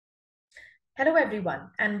Hello, everyone,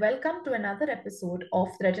 and welcome to another episode of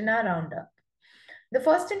Retina Roundup. The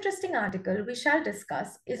first interesting article we shall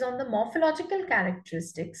discuss is on the morphological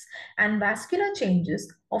characteristics and vascular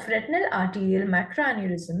changes of retinal arterial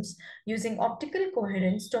macroaneurysms using optical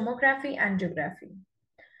coherence tomography angiography.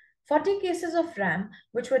 40 cases of RAM,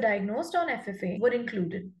 which were diagnosed on FFA, were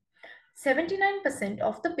included. 79%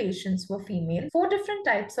 of the patients were female. Four different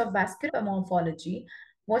types of vascular morphology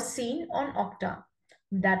was seen on OCTA,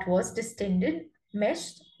 that was distended,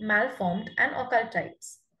 meshed, malformed, and occult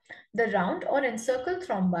types. The round or encircled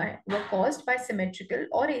thrombi were caused by symmetrical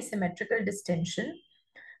or asymmetrical distension.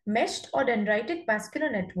 Meshed or dendritic vascular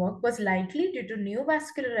network was likely due to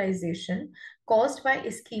neovascularization caused by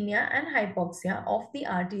ischemia and hypoxia of the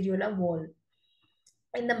arteriolar wall.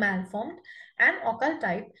 In the malformed and occult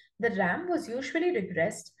type, the RAM was usually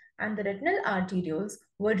regressed and the retinal arterioles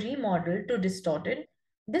were remodeled to distorted.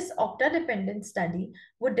 This octa-dependent study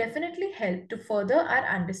would definitely help to further our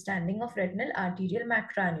understanding of retinal arterial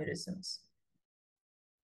macroaneurysms.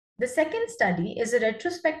 The second study is a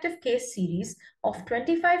retrospective case series of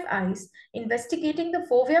 25 eyes investigating the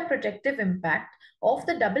fovea protective impact of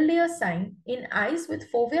the double layer sign in eyes with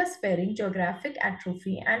fovea sparing geographic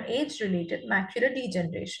atrophy and age-related macular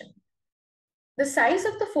degeneration. The size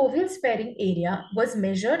of the foveal sparing area was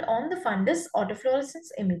measured on the fundus autofluorescence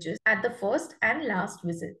images at the first and last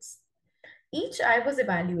visits. Each eye was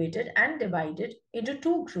evaluated and divided into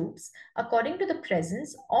two groups according to the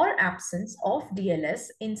presence or absence of DLS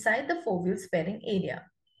inside the foveal sparing area.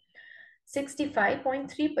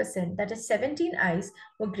 65.3%, that is 17 eyes,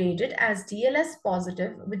 were graded as DLS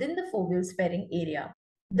positive within the foveal sparing area.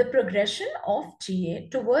 The progression of GA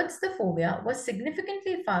towards the fovea was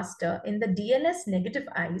significantly faster in the DLS negative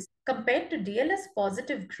eyes compared to DLS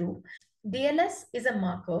positive group. DLS is a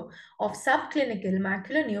marker of subclinical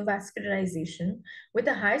macular neovascularization with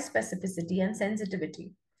a high specificity and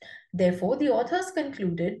sensitivity. Therefore, the authors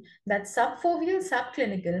concluded that subfoveal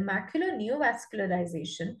subclinical macular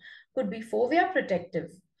neovascularization could be fovea protective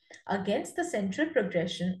against the central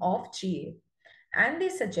progression of GA. And they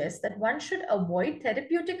suggest that one should avoid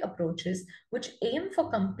therapeutic approaches which aim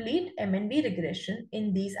for complete MNB regression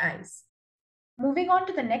in these eyes. Moving on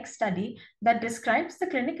to the next study that describes the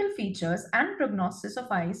clinical features and prognosis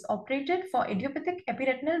of eyes operated for idiopathic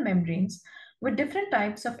epiretinal membranes with different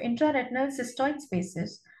types of intraretinal cystoid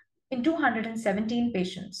spaces in 217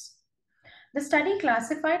 patients. The study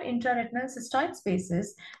classified intraretinal cystoid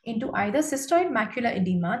spaces into either cystoid macular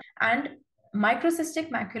edema and microcystic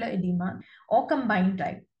macular edema or combined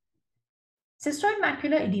type. Cystoid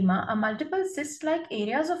macular edema are multiple cyst-like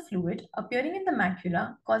areas of fluid appearing in the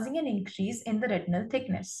macula, causing an increase in the retinal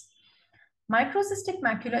thickness. Microcystic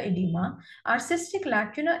macular edema are cystic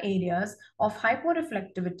lacunar areas of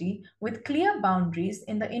hyporeflectivity with clear boundaries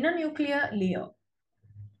in the inner nuclear layer.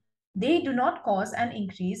 They do not cause an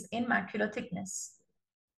increase in macular thickness.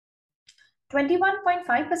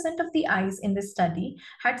 21.5% of the eyes in this study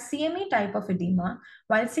had CME type of edema,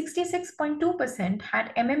 while 66.2%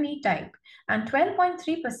 had MME type and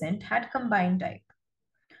 12.3% had combined type.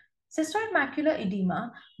 Cystoid macular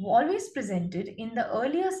edema always presented in the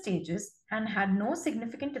earlier stages and had no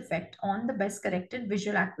significant effect on the best corrected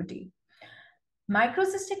visual acuity.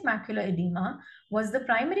 Microcystic macular edema was the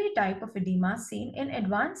primary type of edema seen in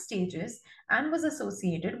advanced stages and was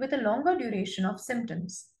associated with a longer duration of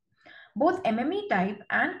symptoms. Both MME type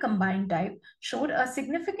and combined type showed a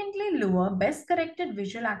significantly lower best corrected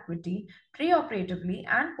visual acuity preoperatively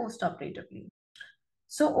and postoperatively.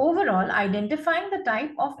 So overall, identifying the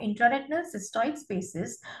type of intraretinal cystoid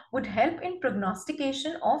spaces would help in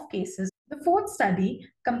prognostication of cases. The fourth study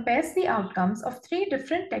compares the outcomes of three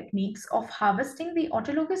different techniques of harvesting the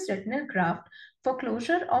autologous retinal graft for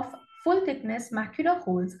closure of full thickness macular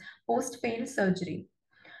holes post-failed surgery.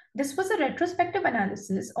 This was a retrospective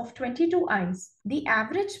analysis of 22 eyes. The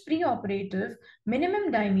average preoperative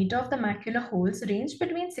minimum diameter of the macular holes ranged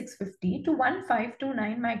between 650 to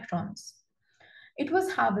 1529 microns. It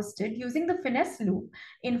was harvested using the finesse loop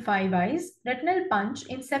in 5 eyes, retinal punch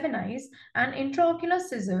in 7 eyes, and intraocular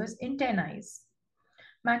scissors in 10 eyes.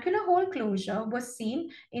 Macular hole closure was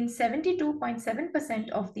seen in 72.7%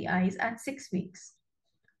 of the eyes at 6 weeks.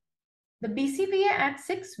 The BCVA at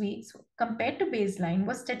 6 weeks compared to baseline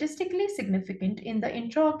was statistically significant in the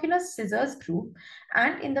intraocular scissors group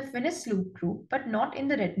and in the finesse loop group, but not in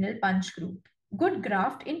the retinal punch group. Good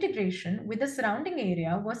graft integration with the surrounding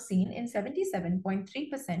area was seen in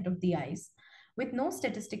 77.3% of the eyes, with no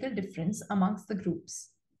statistical difference amongst the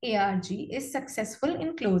groups. ARG is successful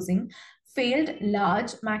in closing failed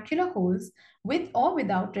large macular holes with or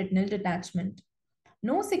without retinal detachment.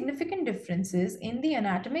 No significant differences in the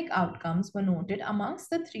anatomic outcomes were noted amongst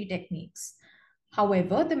the three techniques.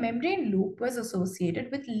 However, the membrane loop was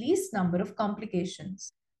associated with least number of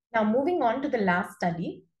complications. Now, moving on to the last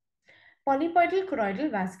study, polypoidal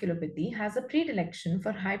choroidal vasculopathy has a predilection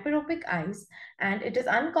for hyperopic eyes and it is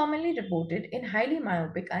uncommonly reported in highly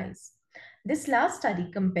myopic eyes. This last study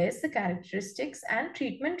compares the characteristics and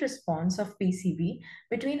treatment response of PCV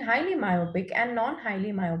between highly myopic and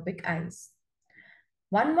non-highly myopic eyes.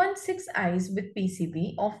 116 eyes with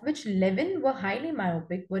PCV, of which 11 were highly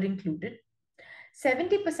myopic, were included.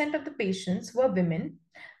 70% of the patients were women.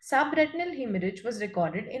 Subretinal hemorrhage was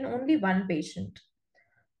recorded in only one patient.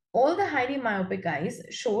 All the highly myopic eyes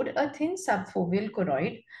showed a thin subfoveal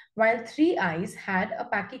choroid, while 3 eyes had a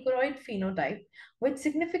pachychoroid phenotype with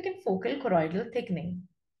significant focal choroidal thickening.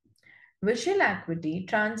 Visual acuity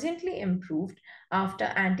transiently improved after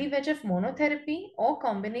anti-VEGF monotherapy or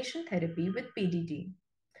combination therapy with PDT.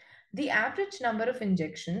 The average number of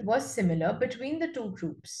injections was similar between the two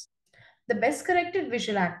groups. The best corrected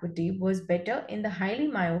visual acuity was better in the highly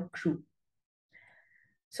myope group.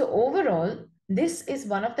 So overall, this is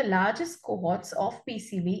one of the largest cohorts of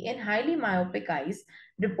PCV in highly myopic eyes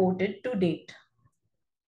reported to date.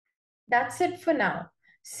 That's it for now.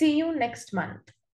 See you next month.